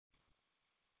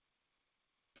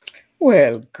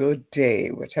Well, good day.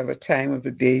 Whatever time of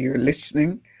the day you're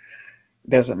listening,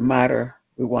 doesn't matter.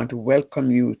 We want to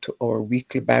welcome you to our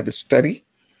weekly Bible study.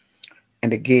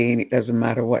 And again, it doesn't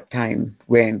matter what time,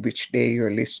 when, which day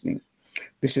you're listening.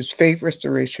 This is Faith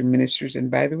Restoration Ministries. And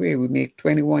by the way, we make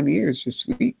 21 years this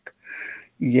week.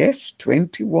 Yes,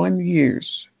 21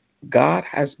 years. God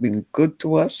has been good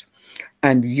to us,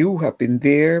 and you have been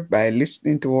there by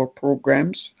listening to our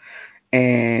programs.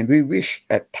 And we wish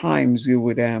at times you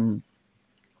would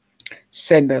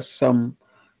send us some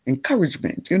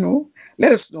encouragement.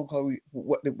 Let us know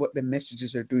what the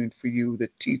messages are doing for you, the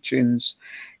teachings,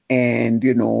 and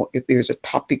if there's a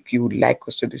topic you would like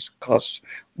us to discuss,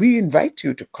 we invite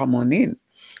you to come on in.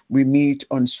 We meet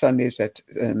on Sundays at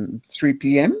 3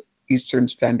 p.m. Eastern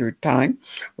Standard Time,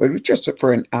 but we just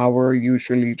for an hour,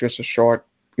 usually just a short.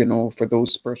 For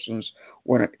those persons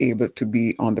who are not able to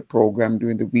be on the program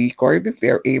during the week, or if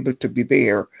they're able to be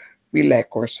there, we like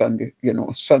our Sunday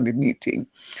meeting.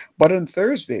 But on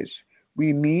Thursdays,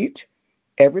 we meet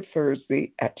every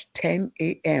Thursday at 10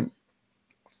 a.m.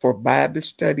 for Bible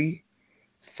study,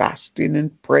 fasting,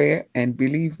 and prayer. And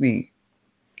believe me,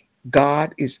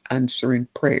 God is answering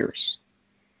prayers.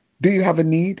 Do you have a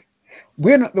need?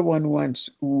 We're not the ones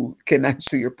who can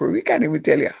answer your prayer. We can't even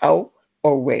tell you how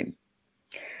or when.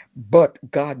 But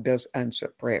God does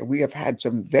answer prayer. We have had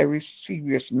some very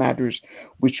serious matters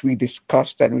which we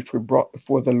discussed and which we brought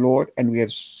before the Lord, and we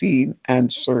have seen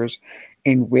answers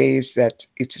in ways that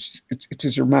it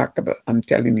is remarkable. I'm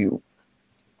telling you,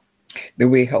 the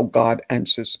way how God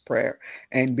answers prayer.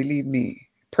 And believe me,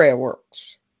 prayer works.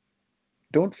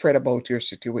 Don't fret about your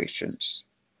situations.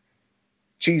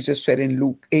 Jesus said in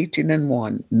Luke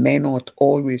 18:1, men ought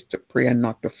always to pray and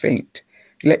not to faint.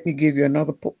 Let me give you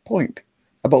another point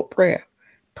about prayer.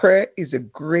 Prayer is the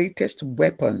greatest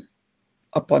weapon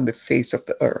upon the face of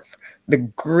the earth. The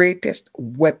greatest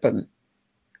weapon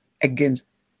against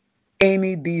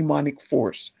any demonic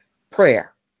force.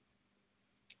 Prayer.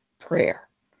 Prayer.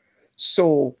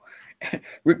 So,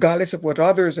 regardless of what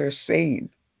others are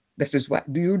saying, this is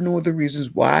what. Do you know the reasons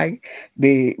why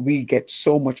we get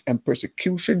so much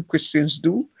persecution? Christians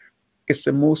do. It's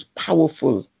the most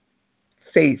powerful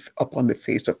faith upon the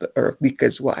face of the earth.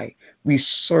 Because why? We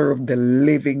serve the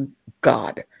living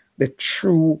God, the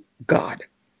true God.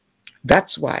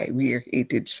 That's why we are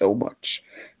hated so much.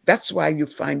 That's why you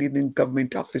find it in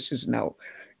government offices now,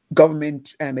 government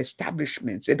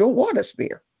establishments. They don't want us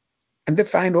there, and they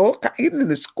find even in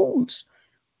the schools,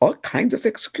 all kinds of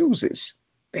excuses.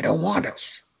 They don't want us.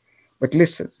 But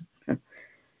listen,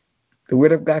 the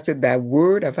word of God said, "Thy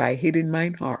word have I hid in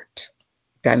mine heart,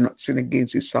 that I not sin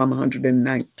against you." Psalm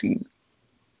 119.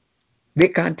 They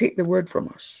can't take the word from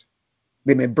us.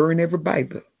 They may burn every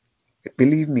Bible. But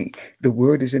believe me, the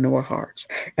word is in our hearts.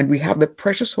 And we have the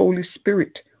precious Holy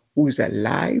Spirit who is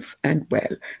alive and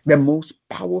well, the most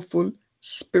powerful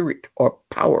spirit or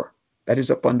power that is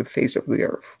upon the face of the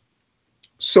earth.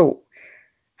 So,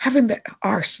 having the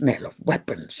arsenal of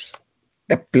weapons,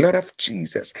 the blood of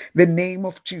Jesus, the name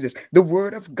of Jesus, the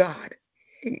word of God.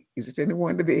 Hey, is it any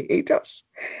wonder they hate us?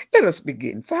 Let us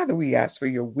begin. Father, we ask for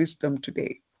your wisdom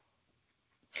today.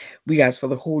 We ask for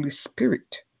the Holy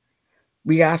Spirit.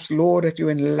 We ask, Lord, that you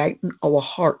enlighten our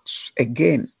hearts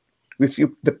again with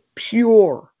the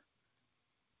pure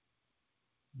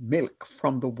milk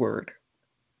from the word.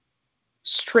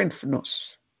 Strengthen us.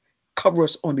 Cover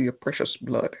us under your precious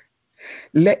blood.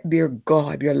 Let, dear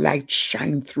God, your light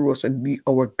shine through us and be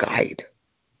our guide.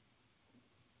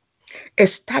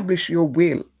 Establish your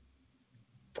will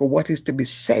for what is to be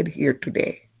said here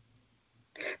today.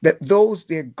 That those,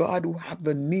 dear God, who have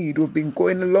the need, who have been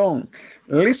going along,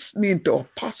 listening to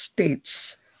apostates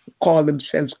who call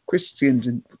themselves Christians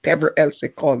and whatever else they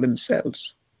call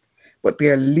themselves, but they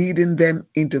are leading them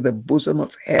into the bosom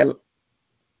of hell.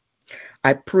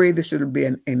 I pray this will be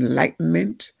an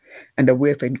enlightenment and a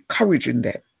way of encouraging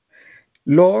them.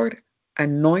 Lord,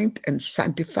 anoint and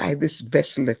sanctify this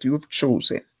vessel that you have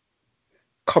chosen.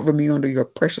 Cover me under your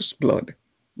precious blood,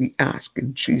 we ask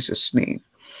in Jesus' name.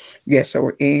 Yes,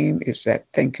 our aim is that,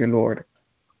 thank you, Lord.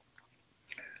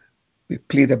 We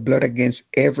plead the blood against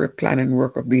every plan and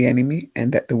work of the enemy,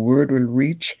 and that the word will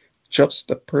reach just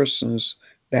the persons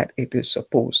that it is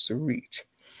supposed to reach.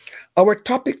 Our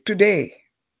topic today,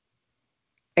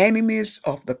 enemies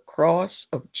of the cross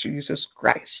of Jesus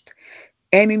Christ.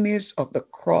 Enemies of the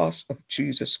cross of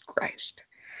Jesus Christ.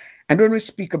 And when we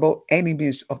speak about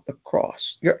enemies of the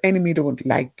cross, your enemy don't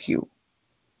like you.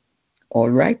 All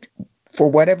right?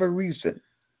 For whatever reason.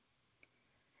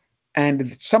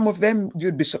 And some of them,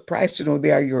 you'd be surprised to know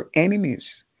they are your enemies.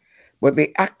 but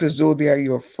they act as though they are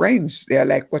your friends. They are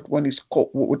like what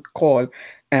would call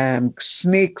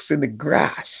snakes in the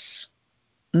grass.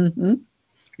 Hmm.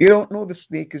 You don't know the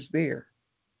snake is there.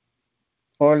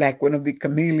 Or like one of the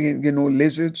chameleon,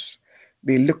 lizards.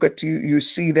 They look at you, you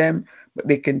see them, but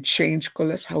they can change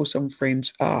colors. How some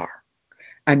friends are.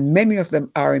 And many of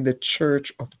them are in the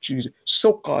church of Jesus,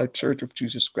 so-called church of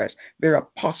Jesus Christ. They're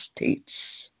apostates.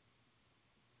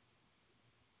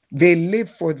 They live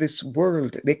for this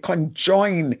world. They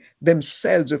conjoin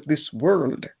themselves with this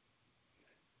world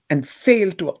and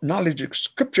fail to acknowledge the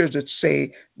scriptures that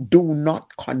say, do not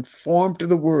conform to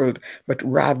the world, but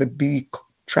rather be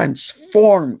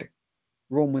transformed.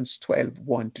 Romans 12,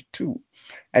 1 to 2.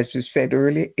 As you said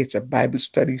earlier, it's a Bible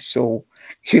study, so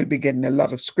you'll be getting a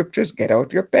lot of scriptures. Get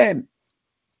out your pen.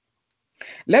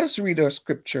 Let us read our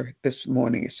scripture this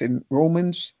morning. It's in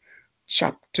Romans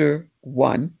chapter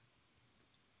 1.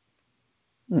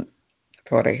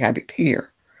 Thought I had it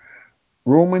here.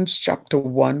 Romans chapter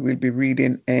 1, we'll be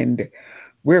reading, and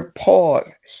where Paul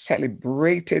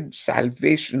celebrated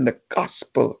salvation, the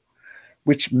gospel,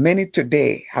 which many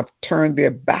today have turned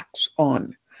their backs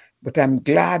on. But I'm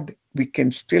glad we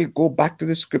can still go back to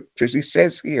the scriptures. He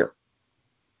says here,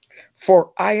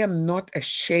 for I am not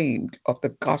ashamed of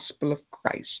the gospel of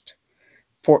Christ,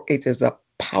 for it is the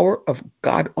power of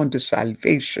God unto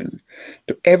salvation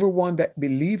to everyone that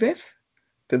believeth,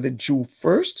 to the Jew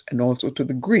first, and also to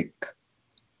the Greek.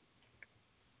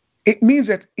 It means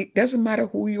that it doesn't matter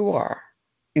who you are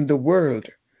in the world,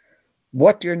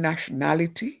 what your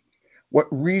nationality, what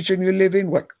region you live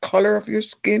in, what color of your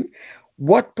skin,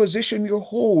 what position you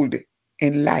hold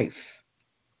in life.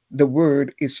 The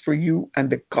word is for you, and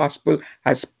the gospel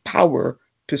has power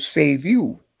to save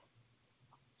you.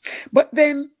 But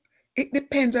then it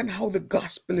depends on how the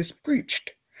gospel is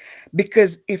preached.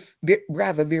 Because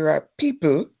there are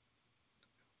people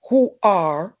who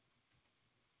are,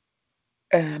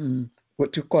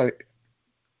 what to call it,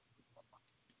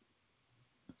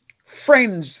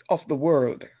 friends of the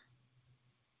world,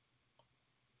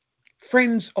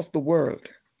 friends of the world,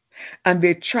 and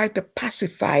they try to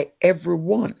pacify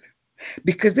everyone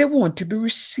because they want to be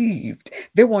received,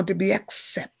 they want to be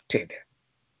accepted,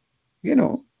 you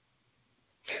know.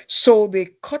 So they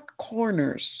cut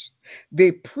corners,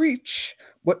 they preach,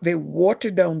 but they water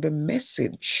down the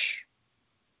message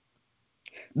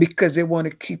because they want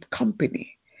to keep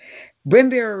company. When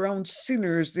they're around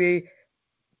sinners, they,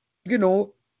 you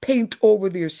know, paint over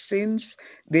their sins.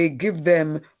 They give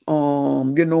them,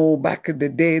 back in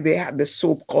the day, they had the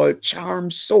soap called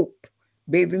Charm soap,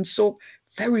 bathing soap.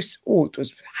 Very, oh, it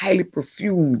was highly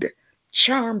perfumed.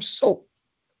 Charm soap.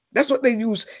 That's what they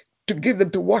use to give them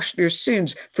to wash their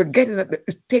sins, forgetting that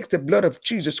it takes the blood of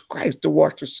Jesus Christ to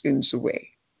wash your sins away.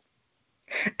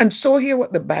 And so, hear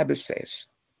what the Bible says.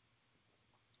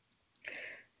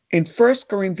 In 1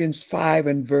 Corinthians 5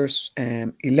 and verse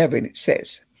 11, it says,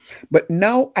 but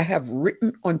now I have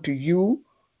written unto you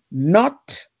not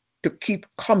to keep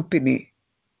company.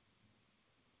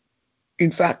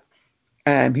 In fact,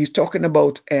 he's talking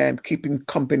about keeping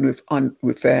company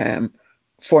with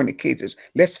fornicators.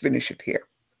 Let's finish it here.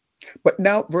 But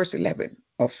now, verse 11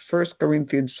 of 1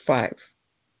 Corinthians 5.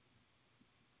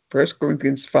 1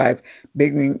 Corinthians 5,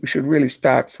 beginning, we should really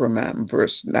start from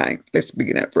verse 9. Let's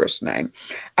begin at verse 9.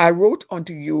 I wrote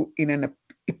unto you in an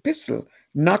epistle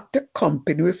not to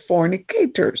company with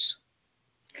fornicators,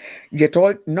 yet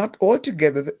not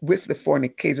altogether with the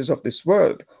fornicators of this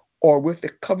world, or with the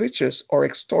covetous, or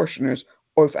extortioners,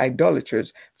 or with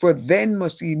idolaters, for then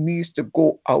must ye needs to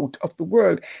go out of the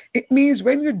world. It means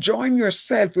when you join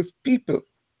yourself with people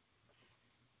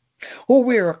who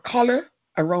wear a collar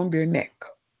around their neck,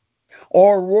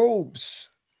 or robes,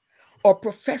 or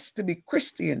profess to be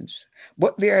Christians,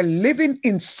 but they are living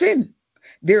in sin.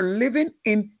 They're living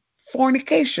in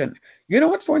fornication. You know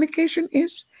what fornication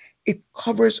is? It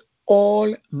covers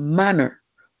all manner,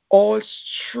 all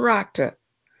strata.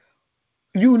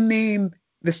 You name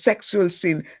the sexual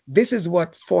sin. This is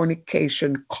what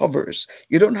fornication covers.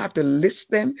 You don't have to list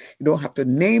them, you don't have to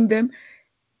name them.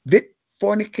 This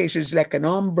fornication is like an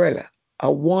umbrella,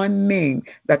 a one name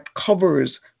that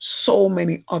covers so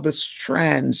many other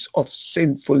strands of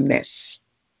sinfulness,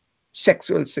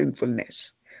 sexual sinfulness,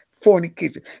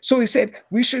 fornication. So he said,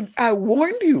 I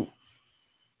warned you,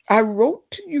 I wrote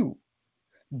to you,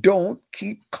 don't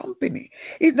keep company.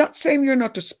 He's not saying you're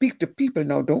not to speak to people.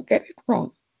 Now, don't get it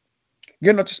wrong.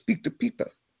 You're not to speak to people.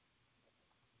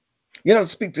 You're not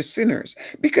to speak to sinners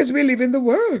because we live in the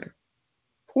world.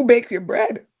 Who baked your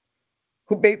bread?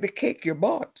 Who baked the cake you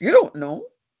bought? You don't know.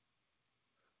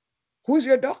 Who's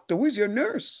your doctor? Who's your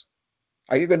nurse?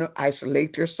 Are you going to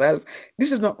isolate yourself?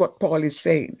 This is not what Paul is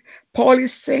saying. Paul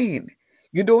is saying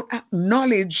you don't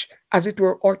acknowledge, as it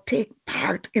were, or take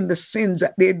part in the sins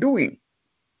that they're doing.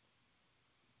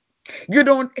 You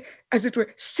don't, as it were,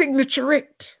 signature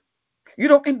it. You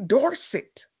don't endorse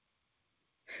it.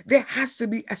 There has to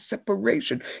be a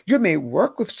separation. You may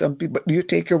work with some people, but do you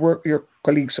take your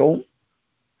colleagues home?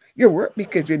 You work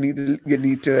because you need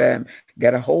to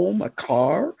get a home, a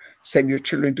car, send your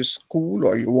children to school,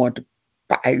 or you want to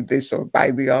buy this or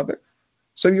buy the other.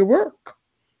 So you work.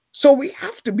 So we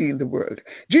have to be in the world.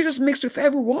 Jesus mixed with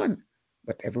everyone,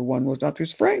 but everyone was not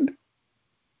his friend.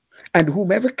 And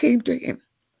whomever came to him,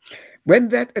 when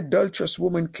that adulterous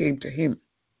woman came to him,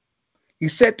 he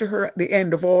said to her at the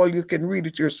end of all, you can read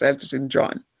it yourself, it's in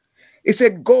John. He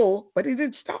said, go, but he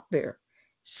didn't stop there.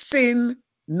 Sin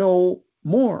no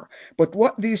more. But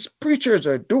what these preachers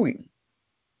are doing,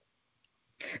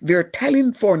 they're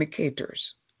telling fornicators,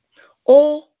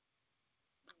 oh,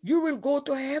 you will go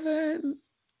to heaven.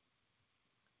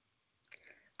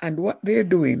 And what they're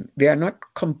doing, they are not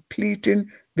completing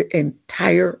the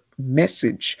entire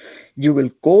message. You will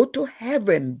go to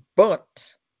heaven, but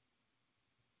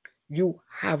you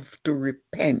have to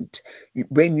repent.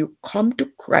 When you come to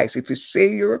Christ, if you say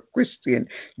you're a Christian,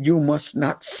 you must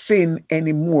not sin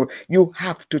anymore. You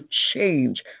have to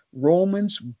change.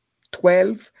 Romans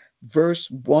 12, verse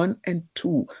 1 and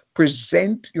 2.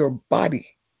 Present your body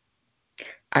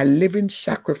a living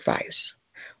sacrifice,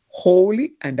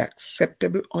 holy and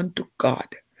acceptable unto God,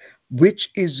 which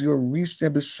is your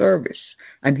reasonable service.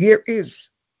 And here is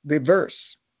the verse.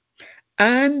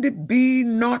 And be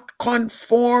not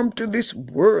conformed to this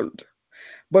world,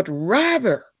 but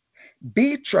rather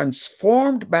be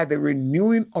transformed by the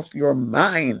renewing of your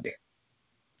mind.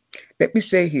 Let me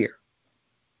say here,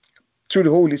 through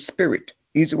the Holy Spirit,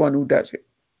 He's the one who does it.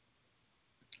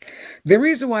 The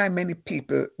reason why many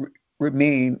people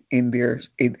remain in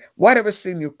whatever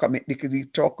sin you commit, because He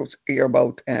talks here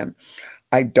about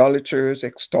idolaters,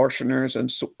 extortioners, and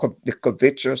so, the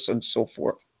covetous, and so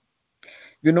forth.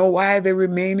 You know why they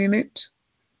remain in it?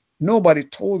 Nobody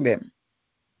told them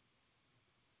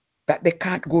that they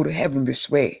can't go to heaven this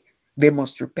way. They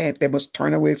must repent. They must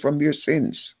turn away from their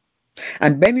sins.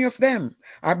 And many of them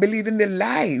are believing the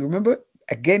lie. Remember,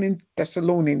 again in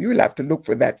Thessalonians, you'll have to look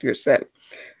for that yourself.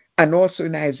 And also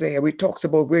in Isaiah, where it talks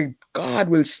about where God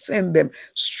will send them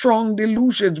strong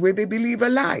delusions where they believe a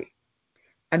lie.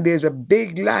 And there's a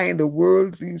big lie in the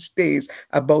world these days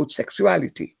about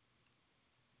sexuality.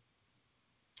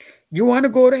 You want to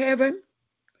go to heaven?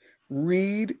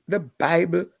 Read the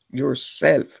Bible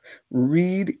yourself.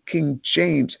 Read King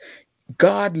James.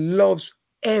 God loves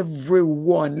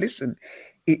everyone. Listen,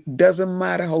 it doesn't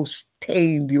matter how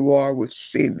stained you are with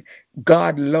sin.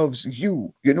 God loves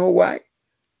you. You know why?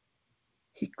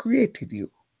 He created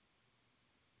you.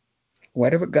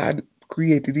 Whatever God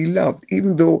created, He loved,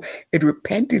 even though it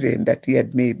repented Him that He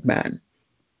had made man.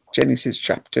 Genesis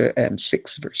chapter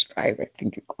 6, verse 5, I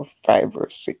think it goes 5,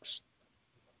 verse 6.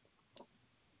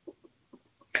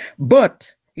 But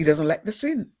He doesn't like the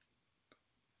sin.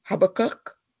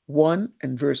 Habakkuk 1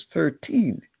 and verse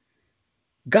 13.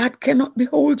 God cannot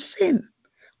behold sin.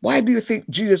 Why do you think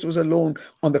Jesus was alone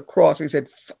on the cross? He said,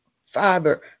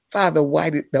 Father, Father, why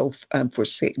did thou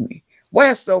forsake me? Why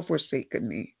hast thou forsaken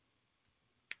me?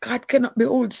 God cannot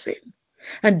behold sin.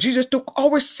 And Jesus took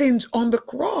our sins on the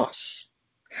cross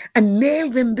and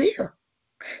nailed them there.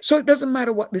 So it doesn't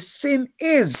matter what the sin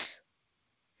is,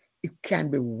 it can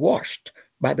be washed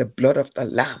by the blood of the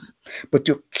Lamb. But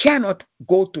you cannot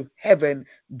go to heaven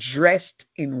dressed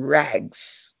in rags.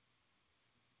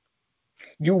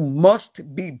 You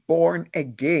must be born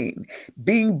again.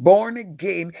 Being born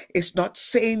again is not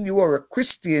saying you are a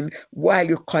Christian while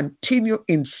you continue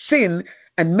in sin,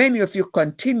 and many of you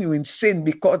continue in sin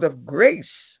because of grace.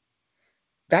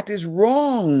 That is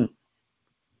wrong.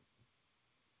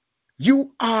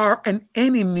 You are an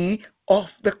enemy of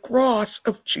the cross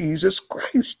of Jesus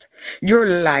Christ.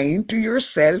 You're lying to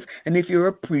yourself, and if you're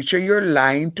a preacher, you're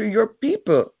lying to your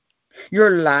people.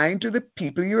 You're lying to the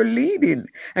people you're leading.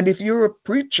 And if you're a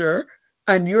preacher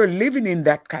and you're living in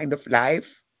that kind of life,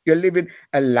 you're living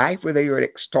a life, whether you're an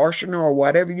extortioner or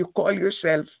whatever you call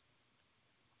yourself,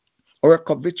 or a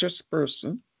covetous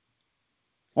person,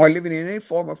 or living in any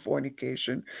form of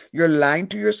fornication, you're lying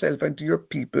to yourself and to your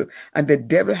people, and the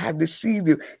devil has deceived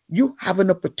you. You have an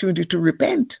opportunity to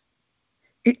repent.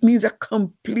 It means a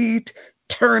complete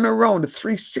turn around, a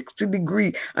 360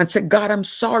 degree, and say, God, I'm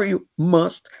sorry. You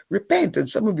must repent. And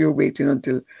some of you are waiting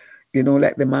until,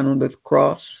 like the man on the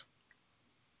cross.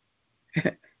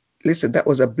 Listen, that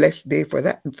was a blessed day for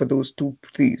that and for those two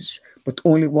thieves, but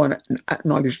only one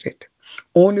acknowledged it.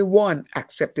 Only one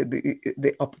accepted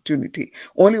the opportunity.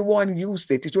 Only one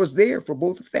used it. It was there for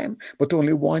both of them, but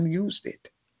only one used it.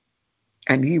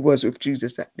 And he was with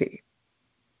Jesus that day.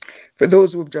 For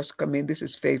those who have just come in, this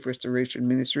is Faith Restoration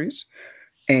Ministries,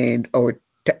 and our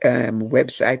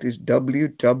website is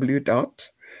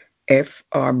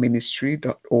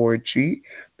www.frministry.org.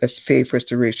 That's Faith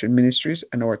Restoration Ministries,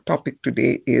 and our topic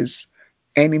today is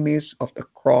Enemies of the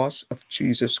Cross of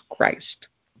Jesus Christ.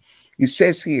 He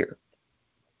says here,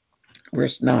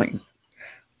 verse 9,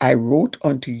 I wrote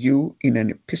unto you in an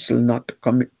epistle not to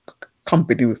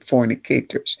company with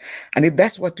fornicators. And if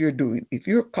that's what you're doing, if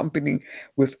you're accompanying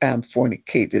with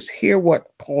fornicators, hear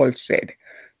what Paul said.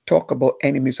 Talk about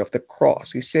enemies of the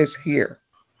cross. He says here,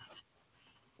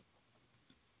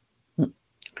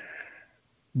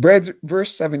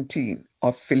 verse 17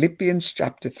 of Philippians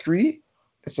chapter 3.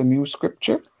 That's a new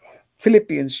scripture.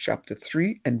 Philippians chapter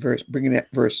 3 and bringing at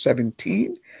verse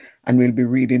 17, and we'll be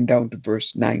reading down to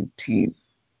verse 19.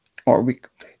 Or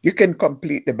you can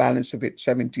complete the balance of it,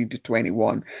 17 to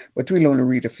 21, but we'll only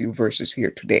read a few verses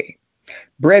here today.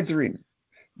 Brethren,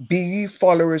 be ye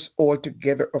followers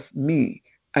altogether of me,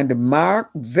 and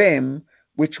mark them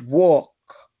which walk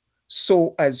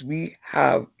so as ye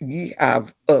have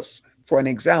us for an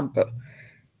example.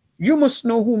 You must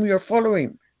know whom you're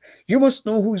following. You must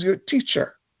know who's your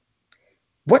teacher.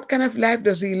 What kind of life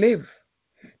does he live?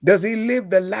 Does he live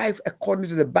the life according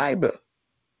to the Bible?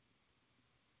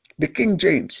 The King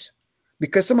James,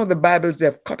 because some of the Bibles, they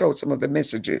have cut out some of the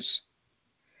messages.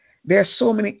 There are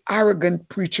so many arrogant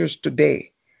preachers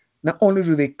today. Not only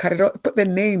do they cut it out, put their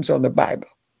names on the Bible.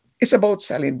 It's about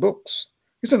selling books.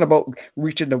 It's not about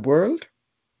reaching the world.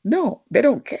 No, they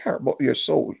don't care about your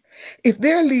soul. If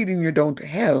they're leading you down to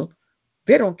hell,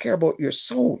 they don't care about your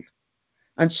soul.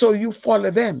 And so you follow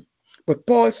them. But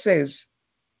Paul says,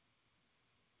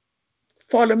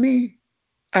 follow me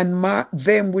and mark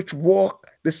them which walk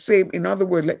the same. In other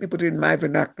words, let me put it in my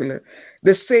vernacular.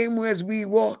 The same way as we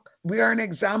walk. We are an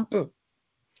example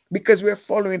because we're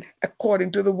following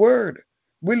according to the word.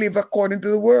 We live according to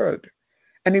the word.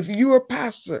 And if your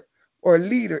pastor or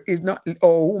leader is not,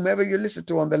 or whomever you listen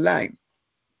to on the line,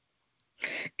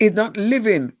 is not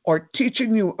living or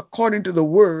teaching you according to the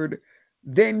word,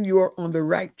 then you are on the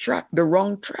right track, the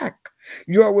wrong track.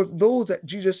 You are with those that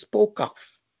Jesus spoke of,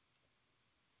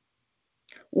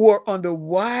 who are on the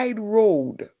wide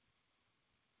road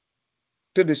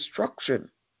to destruction.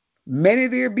 Many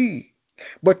there be,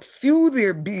 but few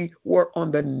there be who are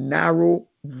on the narrow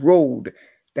road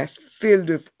that's filled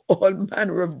with all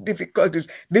manner of difficulties.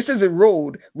 This is a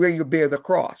road where you bear the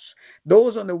cross.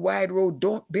 Those on the wide road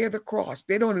don't bear the cross.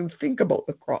 They don't even think about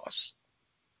the cross.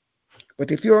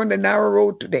 But if you're on the narrow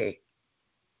road today,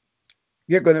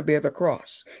 you're going to bear the cross.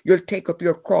 You'll take up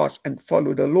your cross and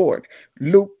follow the Lord.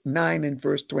 Luke 9 and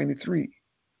verse 23.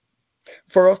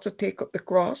 For us to take up the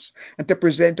cross and to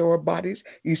present our bodies,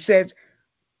 he says,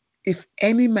 if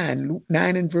any man, Luke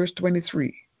 9 and verse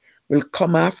 23, will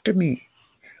come after me,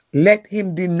 let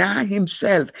him deny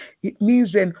himself. It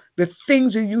means then the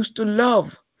things you used to love,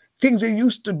 things you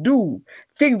used to do,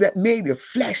 things that made your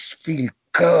flesh feel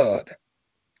good.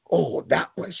 Oh,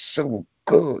 that was so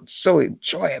good, so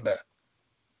enjoyable.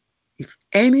 If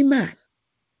any man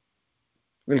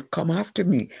will come after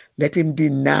me, let him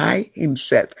deny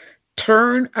himself.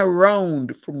 Turn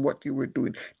around from what you were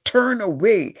doing. Turn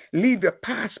away. Leave your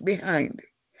past behind.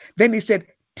 Then he said,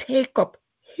 take up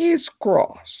his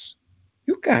cross.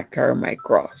 You can't carry my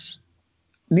cross.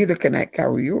 Neither can I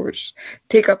carry yours.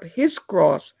 Take up his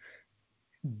cross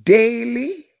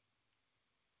daily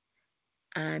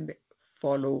and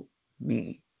follow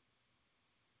me.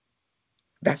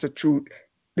 That's a true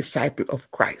disciple of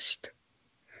Christ.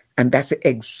 And that's the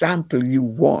example you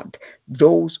want,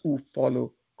 those who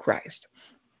follow Christ.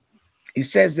 He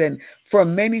says then, for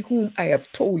many whom I have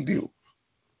told you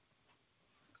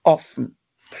often,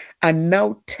 and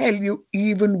now tell you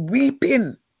even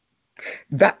weeping,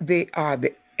 that they are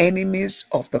the enemies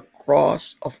of the cross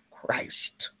of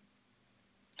Christ.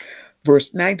 Verse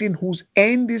 19, whose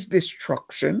end is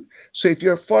destruction. So if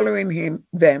you're following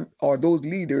them, or those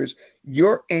leaders,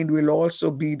 your end will also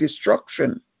be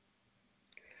destruction.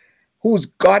 Whose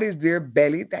God is their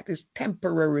belly, that is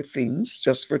temporary things,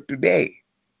 just for today.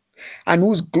 And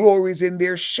whose glory is in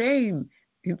their shame.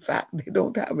 In fact, they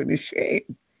don't have any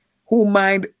shame. Who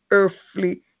mind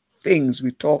earthly things.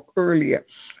 We talked earlier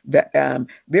that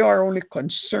they are only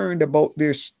concerned about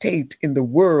their state in the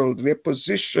world, their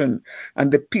position,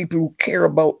 and the people who care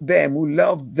about them, who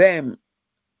love them.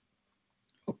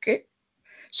 Okay?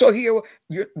 So here,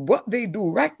 what they do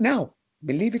right now,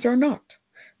 believe it or not,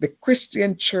 the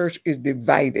Christian church is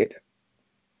divided.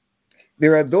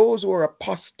 There are those who are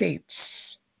apostates.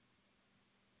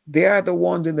 They are the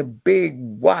ones in the big,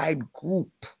 wide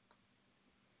group.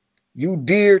 You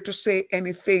dare to say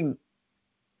anything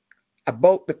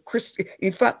about the Christian.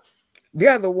 In fact, they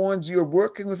are the ones you're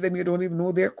working with them, you don't even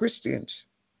know they're Christians.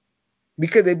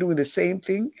 Because they're doing the same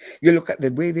thing. You look at the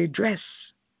way they dress.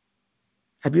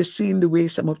 Have you seen the way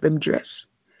some of them dress?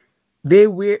 They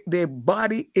wear, their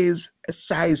body is a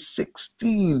size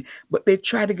 16, but they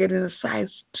try to get in a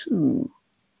size 2.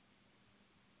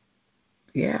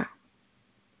 Yeah.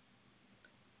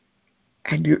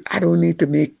 And I don't need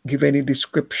to give any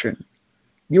description.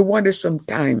 You wonder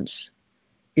sometimes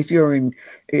if you're in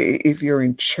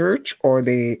church, or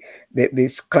they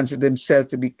consider themselves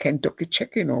to be Kentucky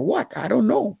chicken or what. I don't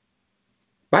know.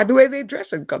 By the way they dress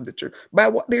and come to church, by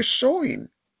what they're showing.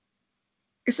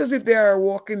 It's as if they are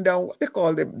walking down what they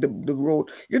call the road,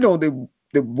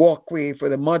 the walkway for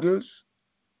the models.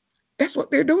 That's what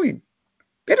they're doing.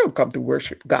 They don't come to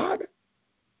worship God.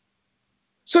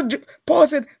 So Paul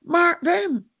said, mark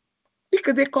them,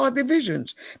 because they cause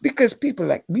divisions. Because people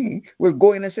like me will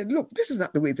go in and say, look, this is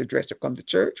not the way to dress to come to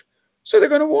church. So they're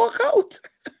going to walk out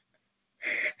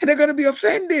and they're going to be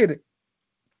offended.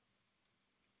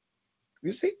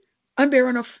 You see? And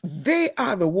they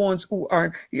are the ones who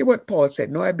are, hear what Paul said,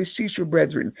 no, I beseech you,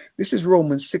 brethren. This is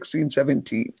Romans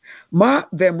 16:17. Mark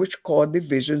them which cause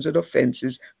divisions and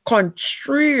offenses,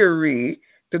 contrary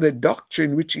to the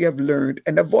doctrine which ye have learned,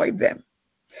 and avoid them.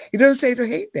 He doesn't say to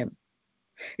hate them.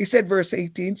 He said, verse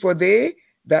 18, for they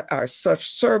that are such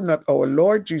serve not our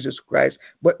Lord Jesus Christ,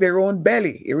 but their own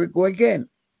belly. Here we go again.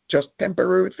 Just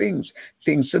temporary things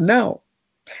of now.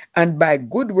 And by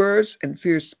good words and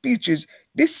fair speeches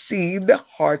deceive the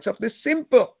hearts of the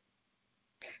simple.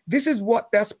 This is what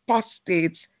the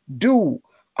apostates do.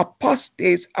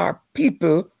 Apostates are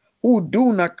people who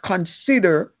do not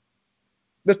consider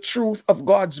the truth of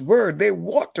God's word. They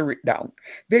water it down.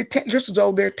 Just as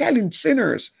though they're telling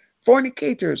sinners,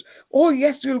 fornicators, oh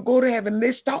yes, you'll go to heaven.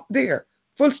 They stop there.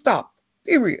 Full stop.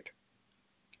 Period.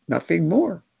 Nothing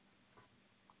more.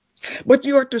 But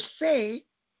you are to say,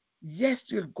 yes,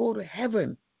 you'll go to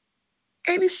heaven.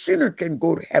 Any sinner can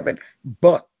go to heaven,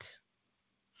 but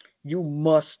you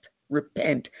must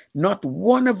repent. Not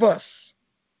one of us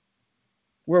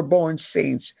were born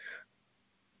saints.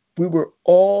 We were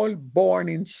all born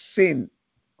in sin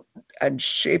and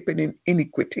shapen in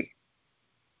iniquity.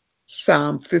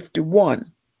 Psalm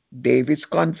 51, David's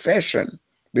confession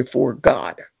before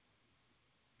God.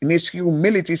 In his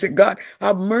humility, he said, God,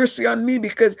 have mercy on me,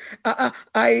 because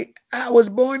I was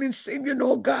born in sin. You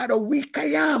know, God, how weak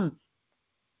I am.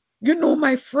 You know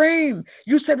my frame.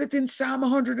 You said it in Psalm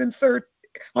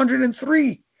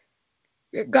 103.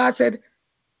 God said,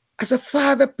 as a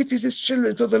father pities his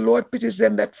children, so the Lord pities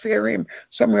them that fear him.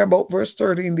 Somewhere about verse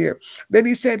 13 there. Then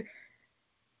he said,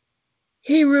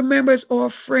 he remembers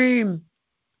our frame.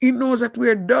 He knows that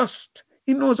we're dust.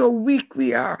 He knows how weak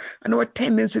we are and our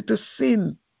tendency to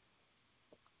sin.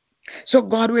 So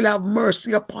God will have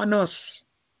mercy upon us.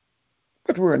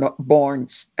 But we're not born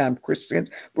Christians.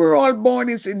 We're all born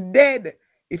in sin, dead.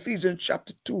 Ephesians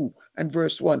chapter 2 and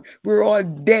verse 1. We're all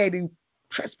dead in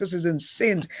trespasses and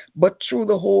sins, but through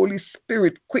the Holy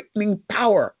Spirit quickening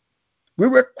power. We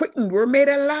were quickened, we were made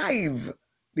alive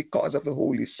because of the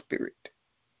Holy Spirit.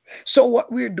 So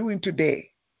what we're doing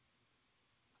today,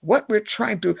 what we're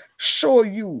trying to show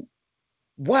you,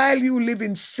 while you live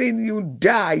in sin, you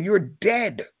die. You're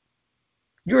dead.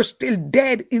 You're still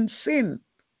dead in sin.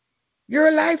 You're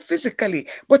alive physically,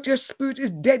 but your spirit is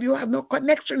dead. You have no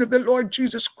connection with the Lord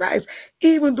Jesus Christ,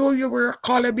 even though you wear a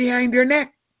collar behind your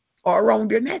neck or around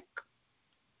your neck.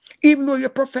 Even though you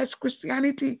profess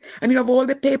Christianity and you have all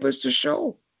the papers to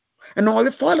show and all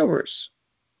the followers.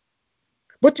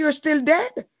 But you're still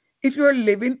dead if you're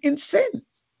living in sin.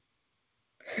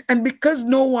 And because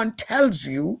no one tells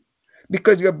you,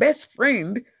 because your best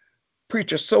friend,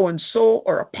 preacher so-and-so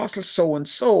or apostle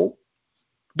so-and-so,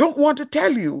 don't want to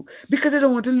tell you because they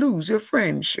don't want to lose your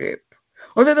friendship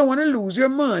or they don't want to lose your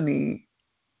money.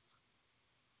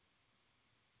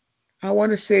 I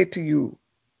want to say to you,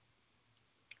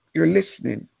 you're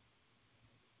listening.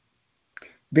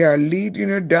 They are leading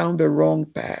you down the wrong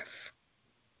path.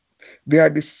 They are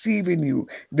deceiving you.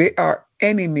 They are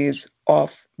enemies of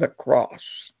the cross.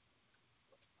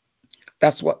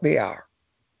 That's what they are.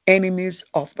 Enemies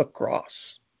of the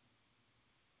cross.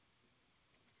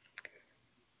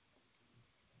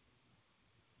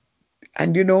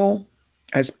 And you know,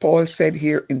 as Paul said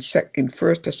here in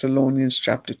 1 Thessalonians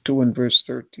chapter 2 and verse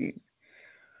 13,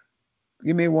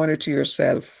 you may wonder to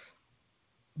yourself,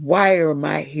 Why am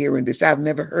I hearing this? I've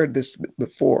never heard this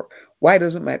before. Why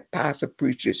doesn't my pastor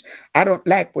preach this? I don't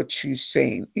like what she's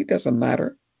saying. It doesn't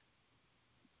matter.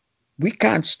 We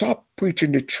can't stop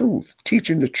preaching the truth,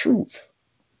 teaching the truth.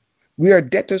 We are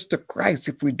debtors to Christ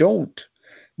if we don't.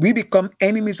 We become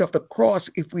enemies of the cross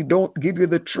if we don't give you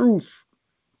the truth.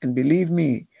 And believe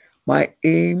me, my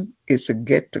aim is to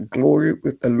get to glory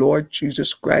with the Lord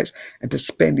Jesus Christ and to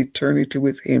spend eternity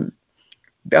with Him.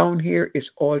 Down here is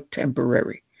all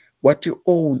temporary. What you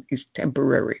own is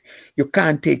temporary. You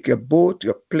can't take your boat,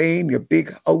 your plane, your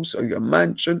big house, or your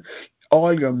mansion,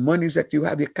 all your monies that you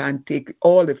have, you can't take it.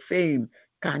 All the fame,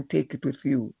 can't take it with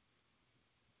you.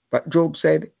 But Job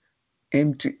said,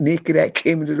 empty, naked I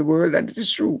came into the world, and it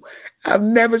is true. I've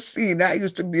never seen, I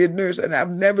used to be a nurse, and I've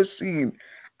never seen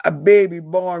a baby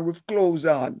born with clothes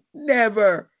on.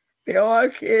 Never. They all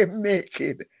came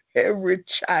naked. Every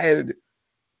child,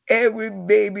 every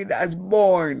baby that's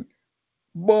born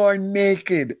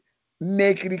naked.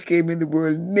 Naked he came in the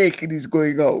world, naked he's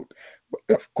going out.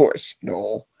 But of course,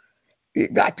 no. You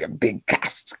got your big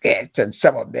caskets, and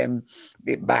some of them,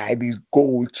 they buy these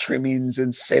gold trimmings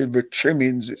and silver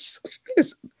trimmings.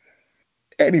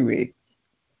 Anyway,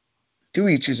 to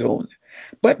each his own.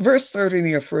 But verse 13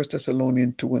 here, 1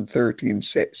 Thessalonians 2 and 13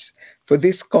 says, for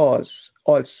this cause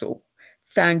also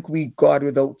thank we God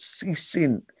without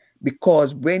ceasing,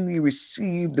 because when ye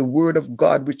received the word of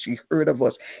God which ye heard of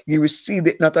us, ye received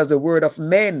it not as the word of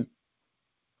men,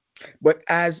 but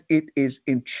as it is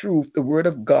in truth the word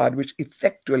of God, which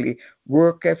effectually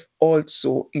worketh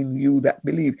also in you that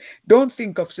believe. Don't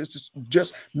think of sisters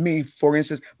just me, for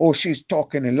instance, oh, she's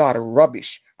talking a lot of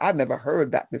rubbish. I've never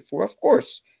heard that before, of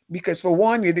course. Because for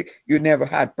one, you never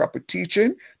had proper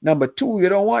teaching. Number two, you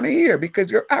don't want to hear because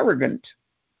you're arrogant.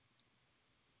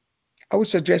 I would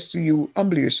suggest to you,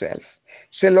 humble yourself.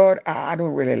 Say, Lord, I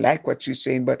don't really like what you're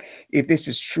saying, but if this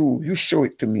is true, you show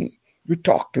it to me. You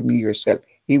talk to me yourself.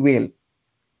 He will.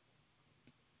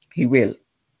 He will.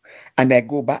 And I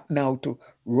go back now to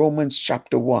Romans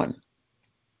chapter 1,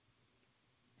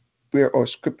 where our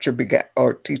scripture began,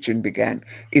 our teaching began.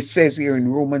 It says here in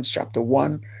Romans chapter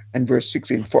 1 and verse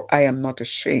 16, for I am not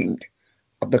ashamed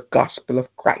of the gospel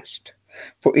of Christ,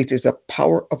 for it is the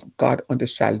power of God unto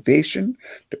salvation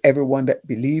to everyone that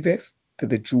believeth, to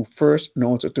the Jew first, and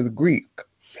also to the Greek.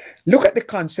 Look at the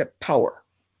concept power.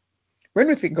 When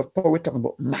we think of power, we're talking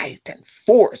about might and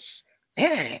force.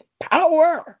 Man,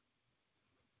 power.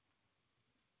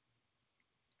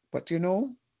 But you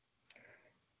know,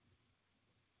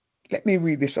 let me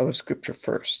read this other scripture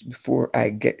first before I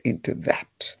get into that.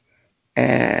 And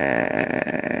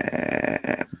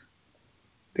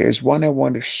there's one I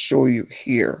want to show you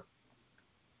here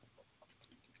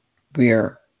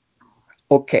where,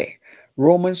 okay,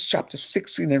 Romans chapter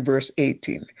 16 and verse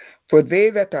 18. For they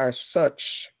that are such,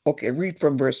 okay, read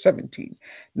from verse 17.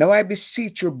 Now I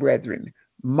beseech you, brethren,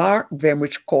 mark them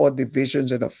which cause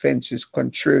divisions and offenses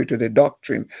contrary to the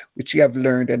doctrine which ye have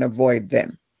learned, and avoid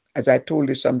them. As I told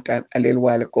you sometime a little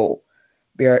while ago,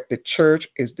 the church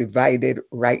is divided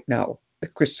right now, the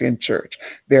Christian church.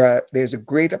 There's a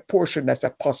greater portion that's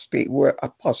apostate. We're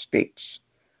apostates.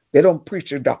 They don't preach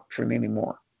the doctrine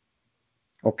anymore.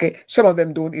 Okay? Some of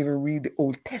them don't even read the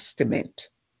Old Testament.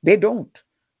 They don't.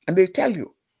 And they tell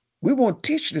you, we won't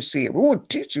teach the seer. We won't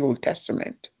teach the Old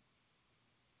Testament.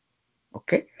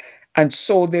 Okay? And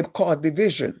so they've caused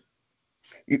division.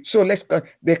 So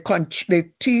they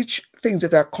teach things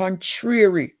that are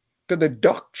contrary to the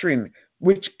doctrine,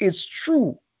 which is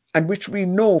true and which we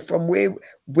know from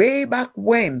way back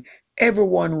when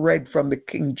everyone read from the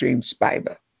King James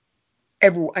Bible.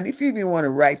 Everyone, and if you even want to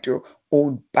write your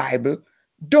own Bible,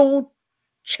 don't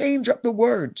change up the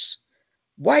words.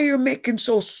 Why are you making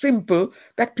so simple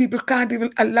that people can't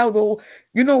even allow the whole?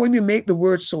 You know, when you make the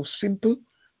words so simple,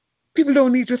 people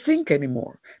don't need to think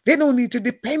anymore. They don't need to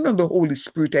depend on the Holy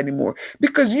Spirit anymore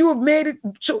because you have made it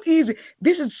so easy.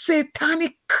 This is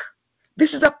satanic.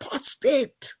 This is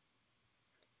apostate.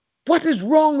 What is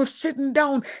wrong with sitting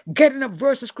down, getting a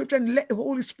verse of scripture and let the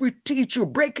Holy Spirit teach you,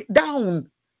 break it down?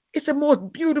 It's the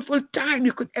most beautiful time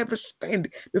you could ever spend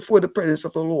before the presence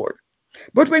of the Lord.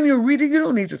 But when you're reading, you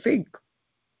don't need to think.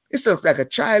 It's just like a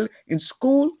child in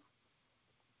school.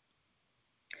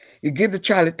 You give the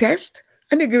child a test,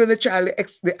 and you give the child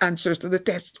the answers to the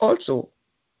test also.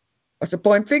 What's the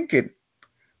point thinking?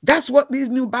 That's what these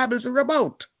new Bibles are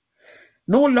about.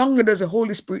 No longer does the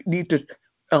Holy Spirit need to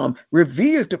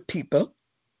reveal to people,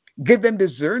 give them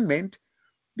discernment,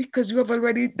 because you have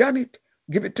already done it.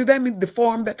 Give it to them in the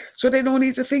form that, so they don't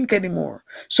need to think anymore.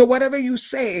 So whatever you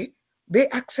say, they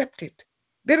accept it.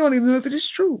 They don't even know if it is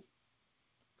true.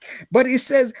 But it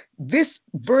says, this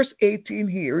verse 18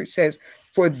 here, it says,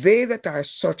 for they that are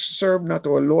such serve not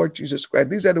our Lord Jesus Christ.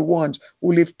 These are the ones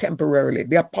who live temporarily,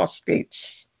 the apostates.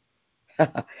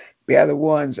 They are the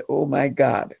ones, oh my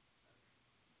God.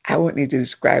 I won't need to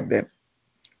describe them.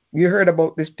 You heard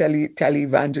about this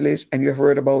televangelist, and you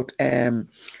heard about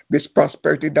this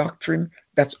prosperity doctrine.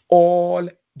 That's all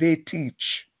they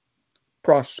teach.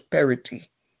 Prosperity.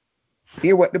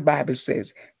 Hear what the Bible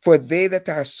says. For they that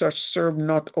are such serve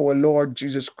not our Lord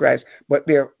Jesus Christ, but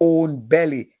their own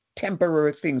belly,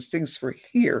 temporary things, things for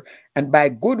here, and by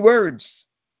good words.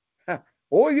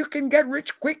 Oh, you can get rich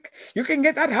quick. You can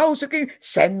get that house. You can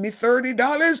send me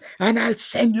 $30 and I'll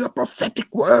send you a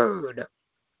prophetic word.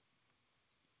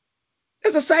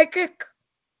 There's a psychic,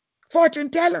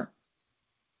 fortune teller.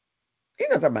 He's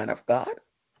not a man of God.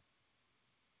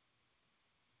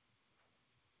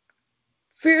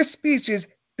 Fair speeches,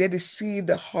 they deceive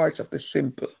the hearts of the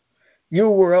simple. You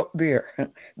were out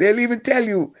there. They'll even tell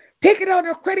you, take it on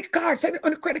your credit card, send it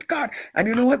on a credit card. And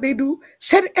you know what they do?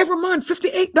 Send it every month,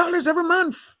 $58 every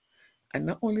month. And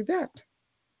not only that,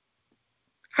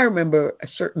 I remember a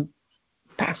certain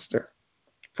pastor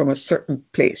from a certain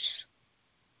place.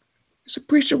 He used to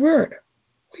preach the word.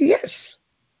 Yes.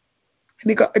 And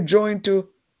he got adjoined to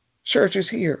churches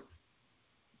here.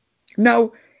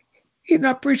 Now, he's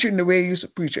not preaching the way he used to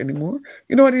preach anymore.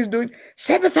 You know what he's doing?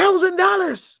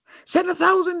 $7,000.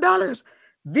 $7,000.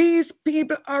 These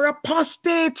people are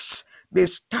apostates. They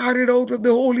started out with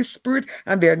the Holy Spirit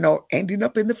and they're now ending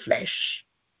up in the flesh.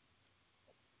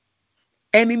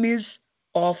 Enemies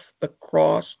of the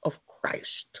cross of Christ.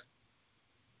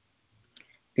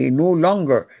 They no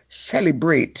longer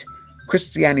celebrate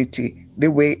Christianity the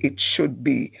way it should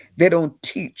be. They don't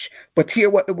teach. But hear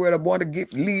what the word I want to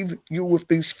leave you with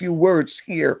these few words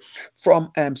here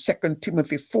from 2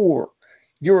 Timothy 4.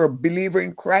 You're a believer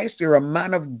in Christ. You're a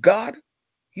man of God.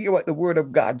 Hear what the word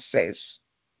of God says.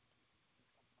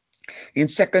 In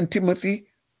 2 Timothy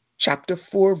chapter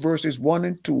 4, verses 1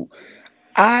 and 2.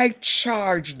 I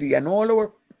charge thee and all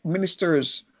our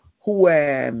ministers who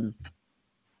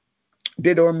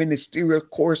did our ministerial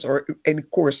course or any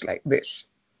course like this,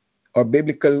 or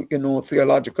biblical,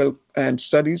 theological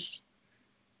studies,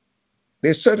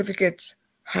 their certificates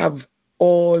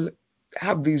all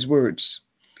have these words.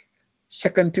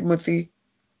 2 Timothy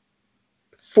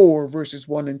 4, verses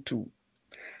 1 and 2.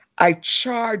 I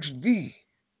charge thee,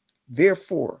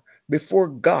 therefore, before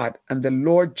God and the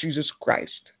Lord Jesus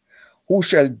Christ, who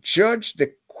shall judge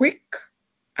the quick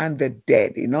and the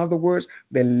dead. In other words,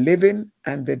 the living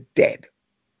and the dead,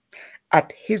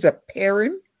 at his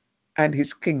appearing and his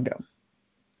kingdom.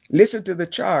 Listen to the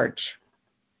charge.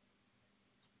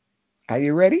 Are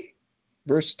you ready?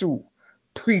 Verse 2.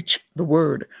 Preach the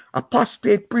word.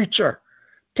 Apostate preacher,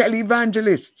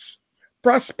 televangelists,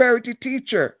 prosperity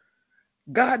teacher.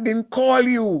 God didn't call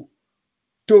you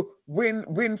to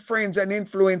win friends and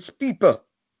influence people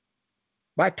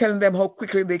by telling them how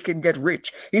quickly they can get rich.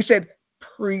 He said,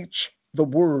 preach the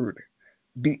word.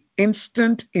 Be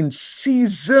instant in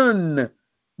season.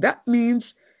 That means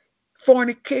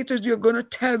fornicators, you're going to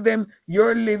tell them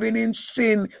you're living in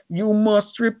sin. You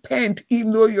must repent,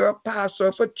 even though you're a pastor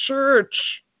of a church.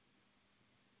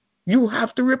 You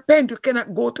have to repent. You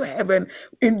cannot go to heaven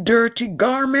in dirty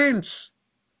garments.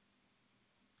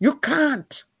 You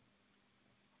can't.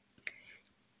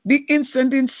 Be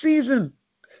instant in season.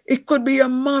 It could be your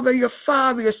mother, your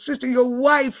father, your sister, your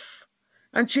wife,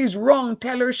 and she's wrong.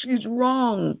 Tell her she's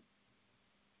wrong.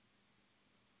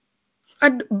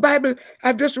 And the Bible,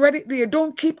 I've just read it there.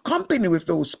 Don't keep company with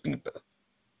those people.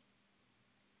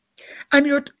 And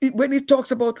when it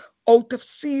talks about out of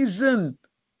season,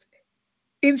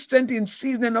 instant in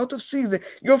season and out of season,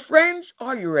 your friends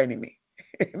are your enemy.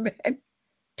 Amen.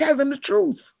 Tell them the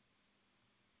truth.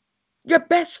 Your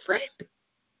best friend.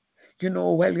 They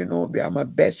are my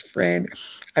best friend.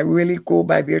 I really go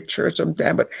by their church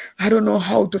sometimes, but I don't know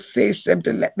how to face them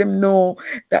to let them know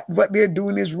that what they're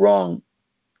doing is wrong.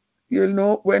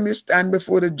 When you stand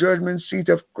before the judgment seat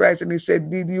of Christ and he said,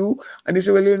 did you? And he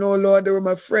said, well, Lord, they were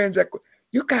my friends.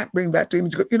 You can't bring that to him.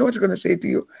 You know what he's going to say to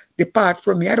you? Depart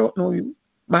from me. I don't know you.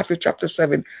 Matthew chapter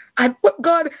 7. But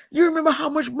God, you remember how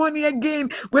much money I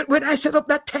gained when I set up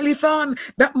that telethon,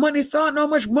 that money-thon, how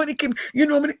much money came.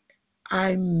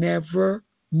 I never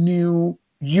knew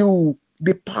you.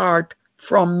 Depart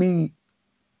from me.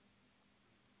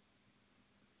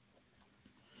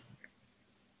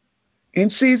 In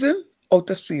season, out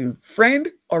of season. Friend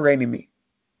or enemy.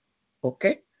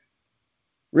 Okay?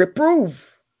 Reprove,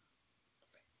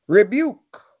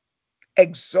 rebuke,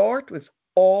 exhort with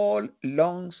all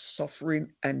long suffering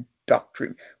and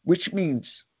doctrine, which means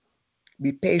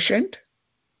Be patient,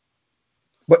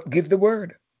 but give the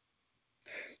word.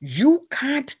 You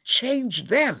can't change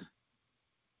them,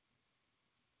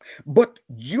 but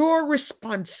your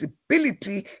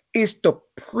responsibility is to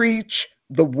preach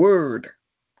the word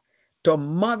to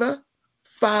mother,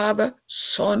 father,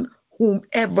 son,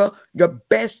 whomever, your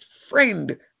best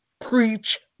friend.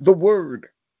 Preach the word.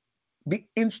 Be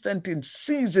instant in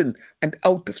season and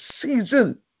out of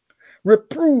season.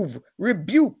 Reprove,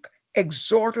 rebuke,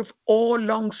 exhort with all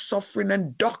long suffering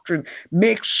and doctrine.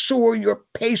 Make sure you're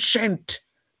patient.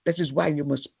 That is why you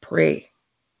must pray.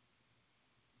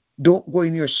 Don't go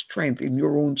in your strength, in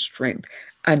your own strength,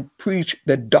 and preach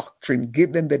the doctrine.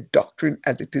 Give them the doctrine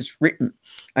as it is written.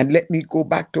 And let me go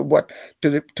back to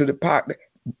the part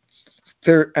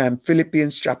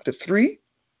Philippians chapter 3,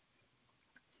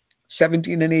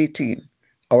 17 and 18.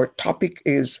 Our topic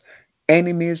is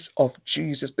enemies of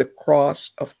Jesus, the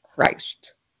cross of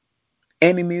Christ.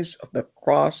 Enemies of the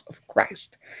cross of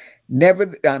Christ. Never,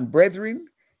 brethren,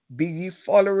 be ye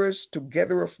followers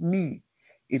together of me.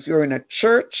 If you're in a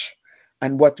church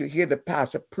and what you hear the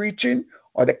pastor preaching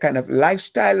or the kind of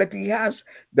lifestyle that he has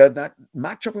does not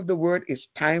match up with the word, it's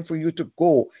time for you to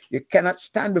go. You cannot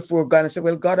stand before God and say,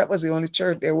 well, God, that was the only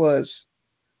church there was.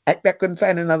 I couldn't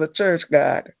find another church,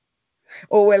 God.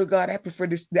 Oh, well, God, I prefer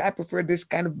this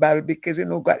kind of Bible because,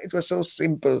 God, it was so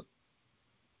simple.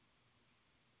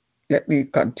 Let me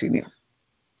continue.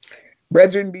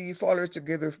 Brethren, be ye followers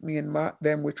together with me, and mark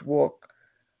them which walk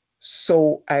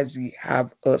so as ye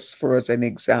have us for as an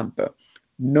example.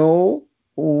 Know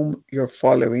whom you're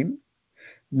following.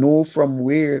 Know from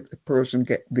where the person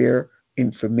get their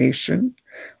information.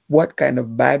 What kind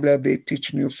of Bible are they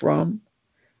teaching you from?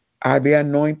 Are they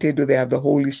anointed? Do they have the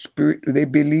Holy Spirit? Do they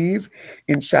believe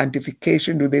in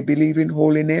sanctification? Do they believe in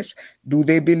holiness? Do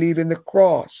they believe in the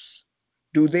cross?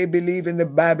 Do they believe in the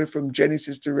Bible from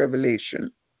Genesis to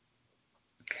Revelation?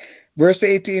 Verse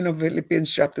 18 of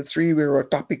Philippians chapter 3, where our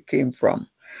topic came from.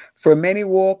 For many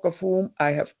walk, of whom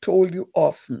I have told you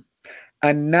often,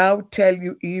 and now tell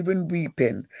you even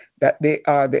weeping, that they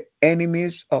are the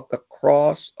enemies of the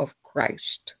cross of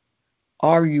Christ.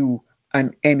 Are you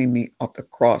an enemy of the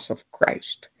cross of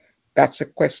Christ? That's a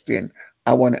question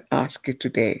I want to ask you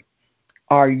today.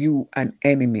 Are you an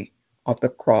enemy of the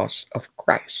cross of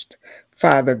Christ?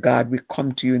 Father God, we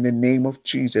come to you in the name of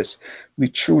Jesus.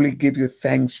 We truly give you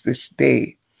thanks this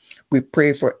day. We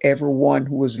pray for everyone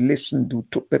who has listened, who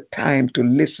took the time to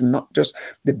listen, not just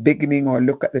the beginning or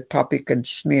look at the topic and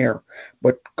snare,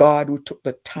 but God who took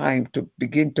the time to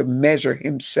begin to measure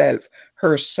himself,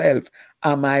 herself.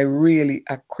 Am I really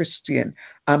a Christian?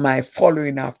 Am I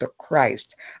following after Christ?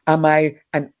 Am I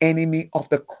an enemy of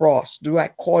the cross? Do I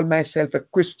call myself a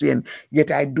Christian,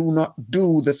 yet I do not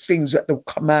do the things that the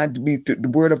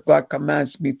Word of God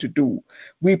commands me to do?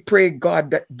 We pray,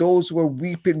 God, that those who are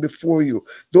weeping before you,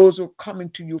 those who are coming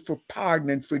to you for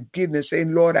pardon and forgiveness,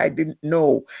 saying, Lord, I didn't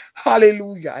know.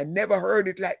 Hallelujah. I never heard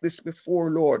it like this before,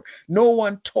 Lord. No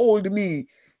one told me.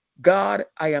 God,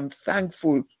 I am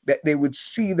thankful that they would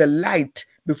see the light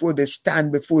before they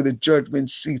stand before the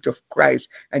judgment seat of Christ.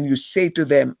 And you say to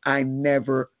them, I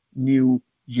never knew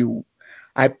you.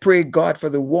 I pray, God,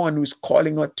 for the one who's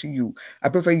calling out to you. I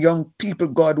pray for young people,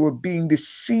 God, who are being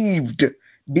deceived,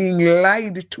 being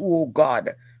lied to, oh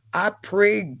God. I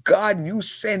pray, God, you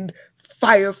send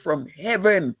fire from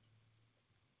heaven.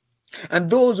 And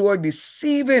those who are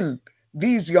deceiving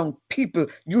these young people,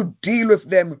 you deal with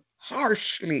them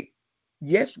harshly.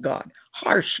 Yes, God,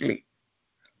 harshly,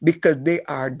 because they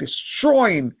are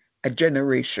destroying a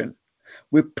generation.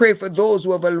 We pray for those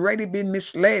who have already been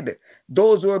misled,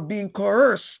 those who are being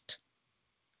coerced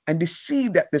and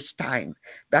deceived at this time,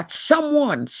 that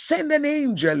someone send an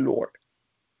angel, Lord.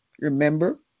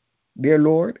 Remember, dear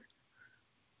Lord,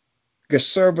 your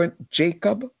servant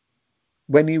Jacob,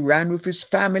 when he ran with his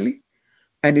family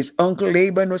and his uncle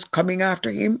Laban was coming after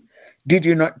him, did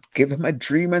you not give him a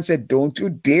dream and said, don't you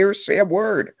dare say a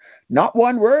word, not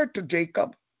one word to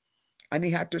Jacob? And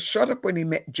he had to shut up when he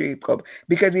met Jacob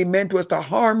because he meant was to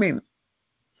harm him.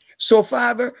 So,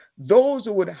 Father, those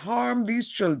who would harm these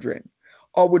children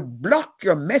or would block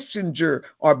your messenger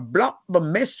or block the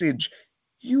message,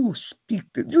 you speak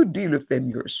to them, you deal with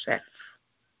them yourself.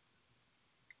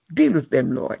 Deal with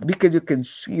them, Lord, because you can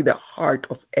see the heart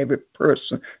of every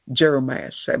person.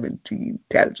 Jeremiah 17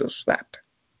 tells us that.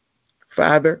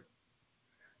 Father,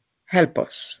 help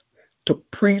us to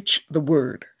preach the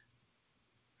word,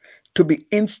 to be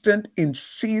instant in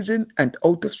season and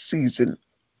out of season.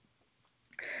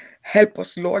 Help us,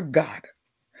 Lord God,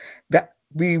 that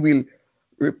we will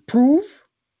reprove,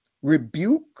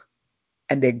 rebuke,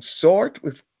 and exhort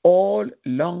with all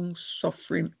long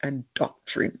suffering and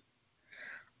doctrine.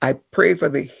 I pray for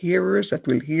the hearers that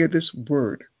will hear this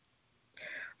word.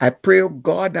 I pray, oh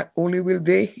God, not only will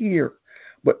they hear,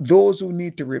 but those who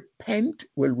need to repent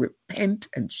will repent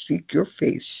and seek your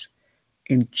face.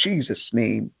 In Jesus'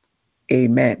 name,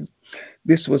 amen.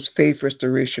 This was Faith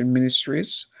Restoration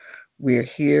Ministries. We're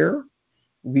here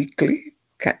weekly.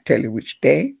 Can't tell you which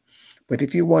day. But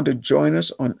if you want to join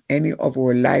us on any of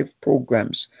our live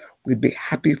programs, we'd be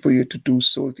happy for you to do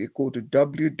so. If you go to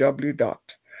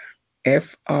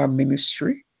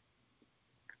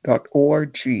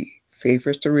www.frministry.org, Faith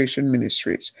Restoration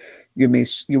Ministries, you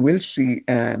will see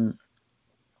kind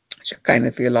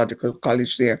of theological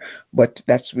college there, but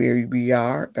that's where we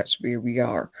are. That's where we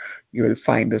are. You'll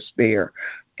find us there.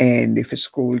 And if you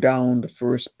scroll down the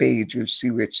first page, you'll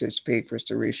see where it says Faith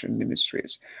Restoration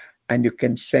Ministries. And you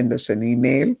can send us an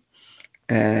email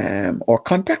or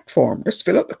contact form. Just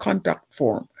fill out the contact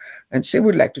form and say,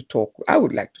 we'd like to talk. I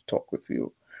would like to talk with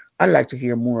you. I'd like to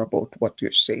hear more about what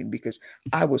you're saying because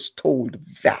I was told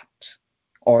that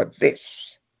or this,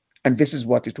 and this is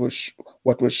what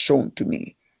was shown to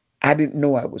me. I didn't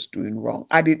know I was doing wrong.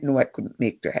 I didn't know I couldn't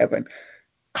make to heaven.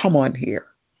 Come on here.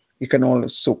 You can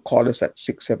also call us at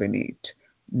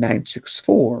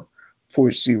 678-964-4096.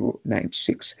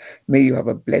 May you have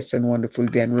a blessed and wonderful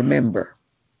day. And remember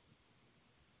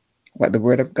what the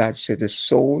Word of God said, the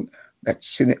soul that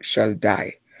sinneth shall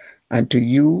die. And to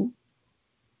you,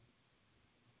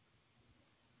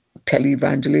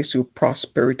 televangelists, you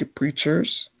prosperity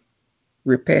preachers,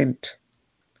 repent.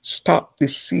 Stop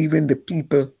deceiving the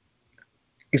people.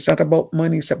 It's not about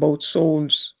money, it's about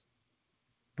souls.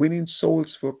 Winning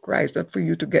souls for Christ, not for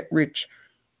you to get rich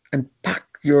and pack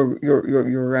your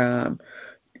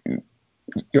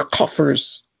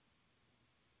coffers.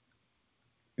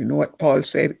 You know what Paul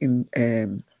said in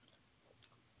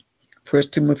 1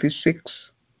 Timothy 6?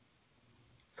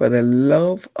 For the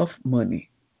love of money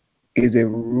is a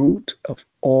root of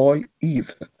all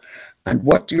evil. And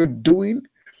what you're doing,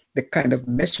 the kind of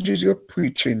messages you're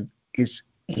preaching, is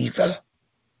evil.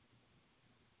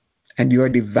 And you are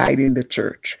dividing the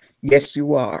church. Yes,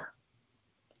 you are.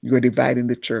 You're dividing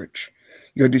the church.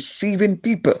 You're deceiving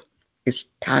people. It's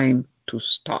time to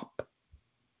stop.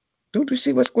 Don't you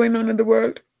see what's going on in the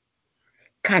world?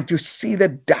 Can't you see the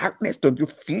darkness? Don't you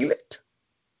feel it?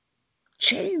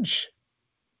 Change.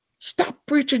 Stop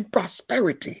preaching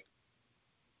prosperity.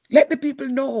 Let the people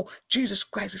know Jesus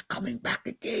Christ is coming back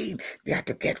again. They have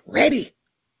to get ready.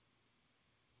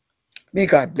 May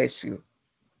God bless you.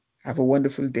 Have a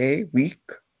wonderful day, week.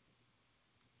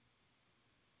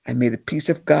 And may the peace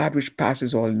of God, which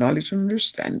passes all knowledge and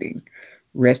understanding,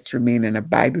 rest, remain, and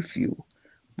abide with you,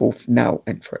 both now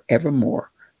and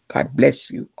forevermore. God bless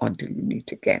you until we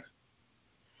meet again.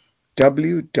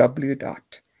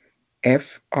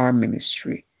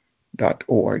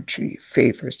 www.frministry.org,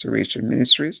 Faith Restoration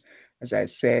Ministries. As I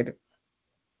said,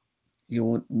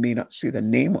 you may not see the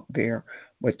name up there,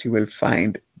 but you will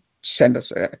send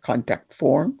us a contact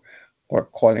form or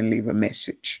call and leave a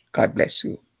message. God bless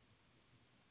you.